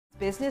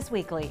Business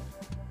Weekly.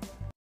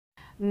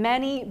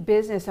 Many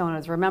business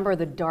owners remember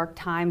the dark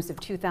times of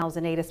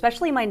 2008,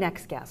 especially my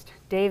next guest,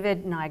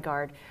 David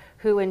Nygaard,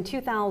 who in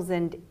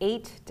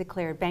 2008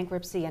 declared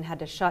bankruptcy and had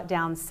to shut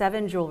down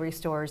 7 jewelry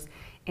stores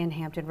in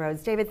Hampton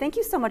Roads. David, thank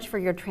you so much for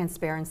your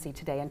transparency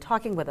today and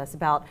talking with us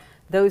about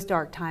those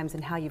dark times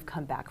and how you've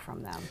come back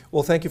from them.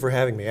 Well, thank you for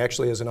having me.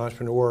 Actually, as an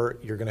entrepreneur,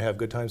 you're going to have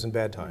good times and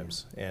bad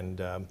times, and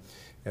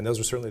those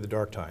were certainly the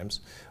dark times.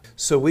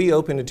 So we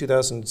opened in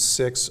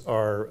 2006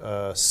 our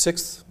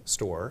 6th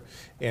store,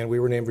 and we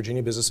were named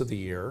Virginia Business of the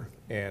Year,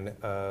 and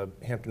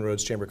Hampton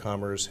Roads Chamber of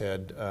Commerce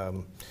had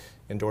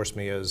endorsed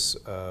me as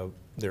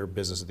their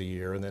Business of the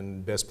Year, and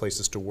then Best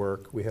Places to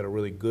Work. We had a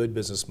really good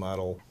business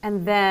model.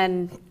 And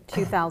then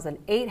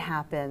 2008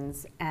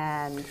 happens,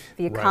 and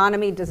the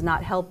economy does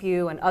not help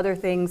you, and other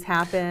things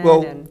happen.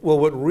 Well,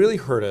 what really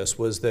hurt us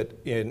was that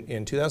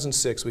in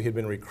 2006 we had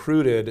been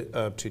recruited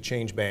to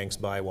change banks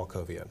by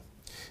Wachovia.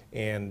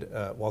 And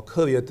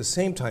Wachovia at the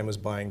same time was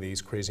buying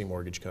these crazy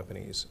mortgage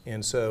companies.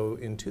 And so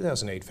in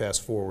 2008,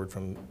 fast forward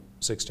from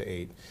 6 to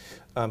 8,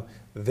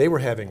 they were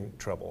having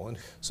trouble. And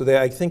so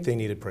I think they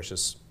needed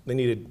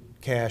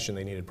cash and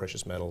they needed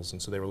precious metals,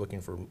 and so they were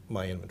looking for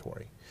my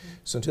inventory.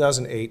 So in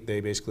 2008, they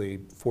basically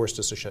forced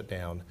us to shut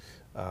down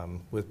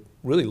with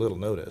really little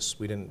notice.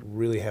 We didn't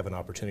really have an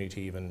opportunity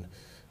to even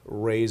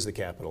raise the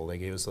capital. They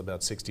gave us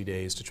about 60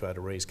 days to try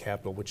to raise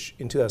capital, which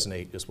in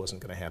 2008 just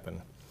wasn't going to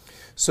happen.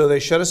 So they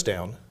shut us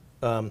down.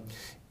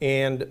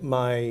 And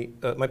my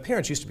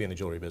parents used to be in the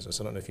jewelry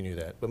business. I don't know if you knew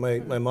that, but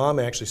my mom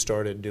actually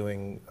started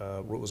doing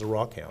what was a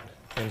rock hound.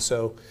 And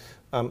so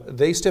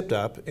they stepped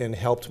up and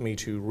helped me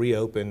to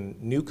reopen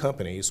new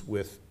companies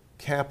with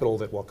capital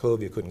that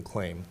Wachovia couldn't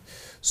claim.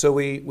 So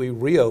we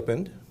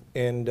reopened,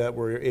 and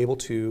were able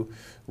to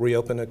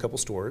reopen a couple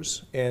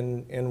stores,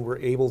 and were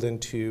able then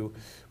to,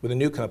 with a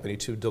new company,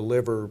 to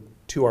deliver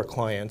to our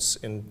clients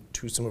and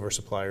to some of our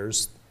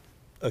suppliers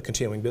a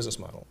continuing business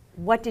model.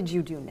 What did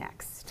you do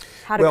next?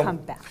 How to come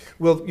back?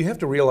 Well, you have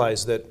to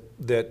realize that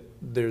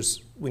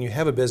when you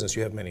have a business,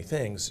 you have many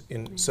things.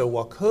 And so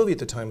Wachovia at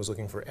the time was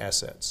looking for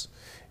assets,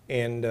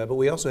 and but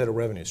we also had a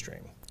revenue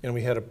stream, and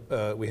we had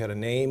a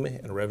name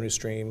and a revenue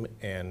stream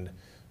and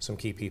some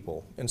key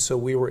people. And so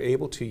we were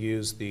able to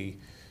use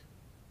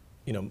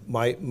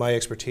my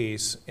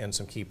expertise and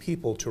some key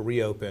people to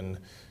reopen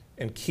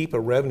and keep a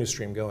revenue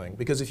stream going.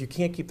 Because if you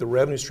can't keep the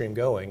revenue stream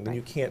going, then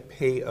you can't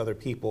pay other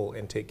people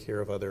and take care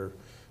of other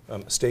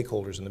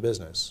stakeholders in the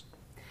business.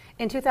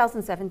 In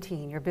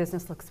 2017, your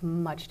business looks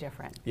much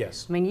different.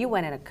 Yes. I mean, you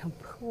went in a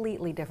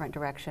completely different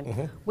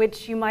direction,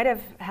 which you might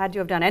have had to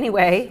have done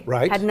anyway,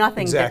 had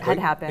nothing that had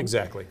happened.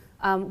 Exactly.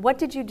 What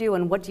did you do,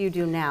 and what do you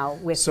do now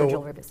with your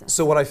jewelry business?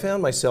 So what I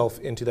found myself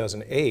in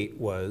 2008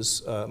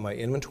 was my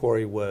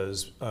inventory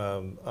was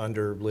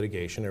under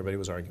litigation. Everybody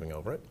was arguing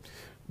over it.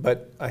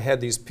 But I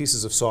had these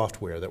pieces of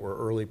software that were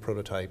early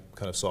prototype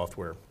kind of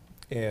software,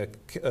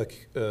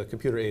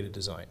 computer-aided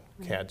design,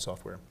 CAD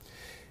software.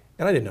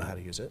 And I didn't know how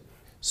to use it.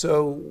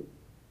 So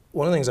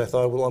one of the things I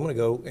thought, well, I'm going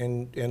to go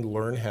and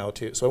learn how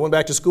to. So I went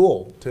back to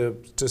school to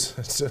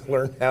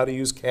learn how to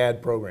use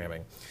CAD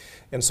programming.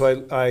 And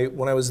so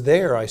when I was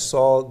there, I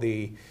saw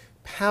the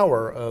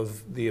power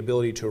of the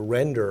ability to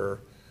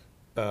render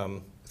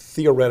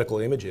theoretical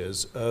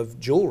images of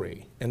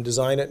jewelry and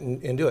design it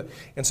and do it.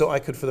 And so I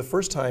could, for the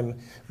first time,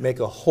 make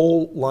a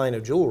whole line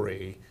of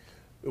jewelry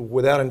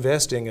without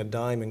investing a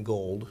dime in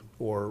gold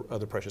or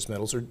other precious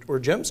metals or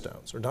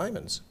gemstones or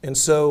diamonds. And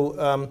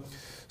so,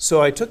 so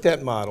I took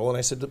that model and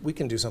I said that we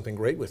can do something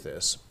great with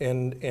this,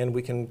 and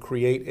we can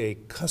create a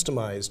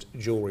customized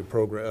jewelry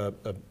program,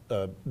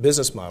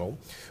 business model,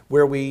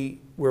 where we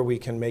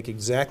can make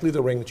exactly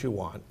the ring that you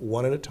want,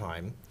 one at a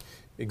time,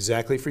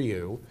 exactly for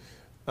you,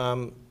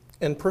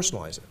 and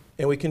personalize it.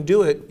 And we can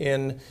do it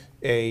in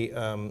a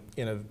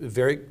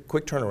very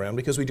quick turnaround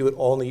because we do it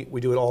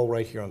all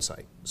right here on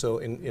site. So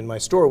in my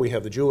store we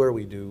have the jeweler,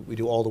 we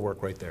do all the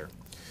work right there.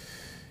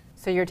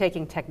 So you're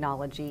taking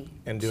technology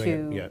and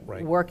doing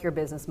work your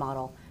business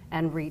model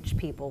and reach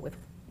people with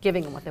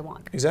giving them what they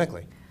want.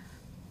 Exactly.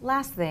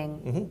 Last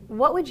thing,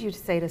 what would you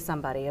say to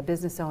somebody, a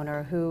business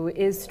owner who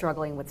is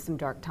struggling with some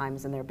dark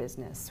times in their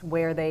business,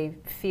 where they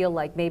feel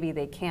like maybe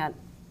they can't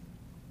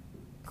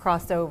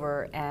cross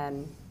over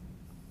and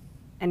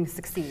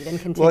succeed and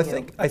continue?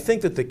 Well, I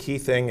think that the key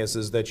thing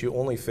is that you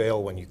only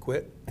fail when you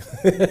quit,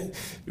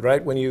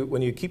 right? When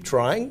you keep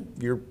trying,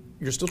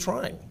 you're still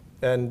trying,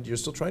 and you're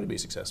still trying to be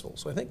successful.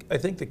 So I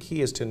think the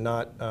key is to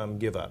not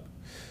give up,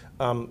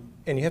 and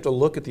you have to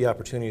look at the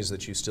opportunities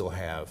that you still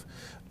have,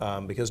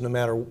 because no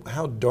matter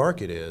how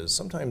dark it is,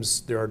 sometimes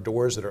there are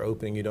doors that are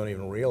opening you don't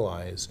even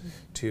realize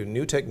to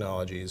new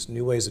technologies,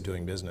 new ways of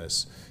doing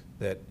business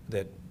that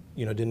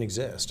didn't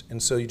exist,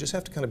 and so you just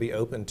have to kind of be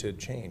open to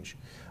change.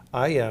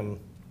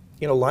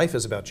 Life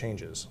is about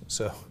changes.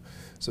 So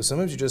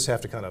sometimes you just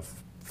have to kind of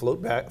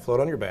float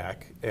on your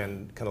back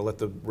and kind of let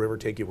the river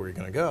take you where you're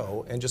going to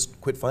go, and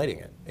just quit fighting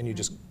it. And you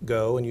just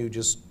go and you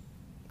just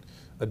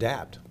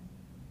adapt.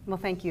 Well,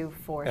 thank you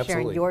for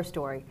sharing your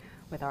story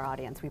with our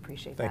audience. We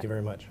appreciate that. Thank you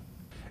very much.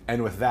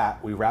 And with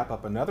that, we wrap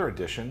up another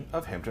edition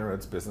of Hampton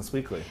Roads Business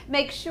Weekly.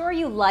 Make sure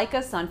you like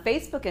us on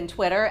Facebook and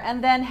Twitter,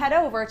 and then head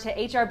over to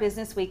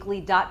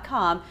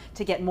hrbusinessweekly.com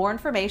to get more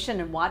information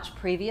and watch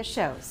previous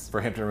shows.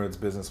 For Hampton Roads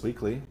Business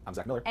Weekly, I'm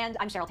Zach Miller. And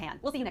I'm Cheryl Tan.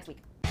 We'll see you next week.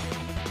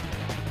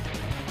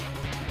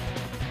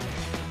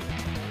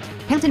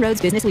 Hampton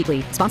Roads Business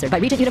Weekly, sponsored by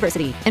Regent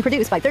University and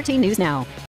produced by 13 News Now.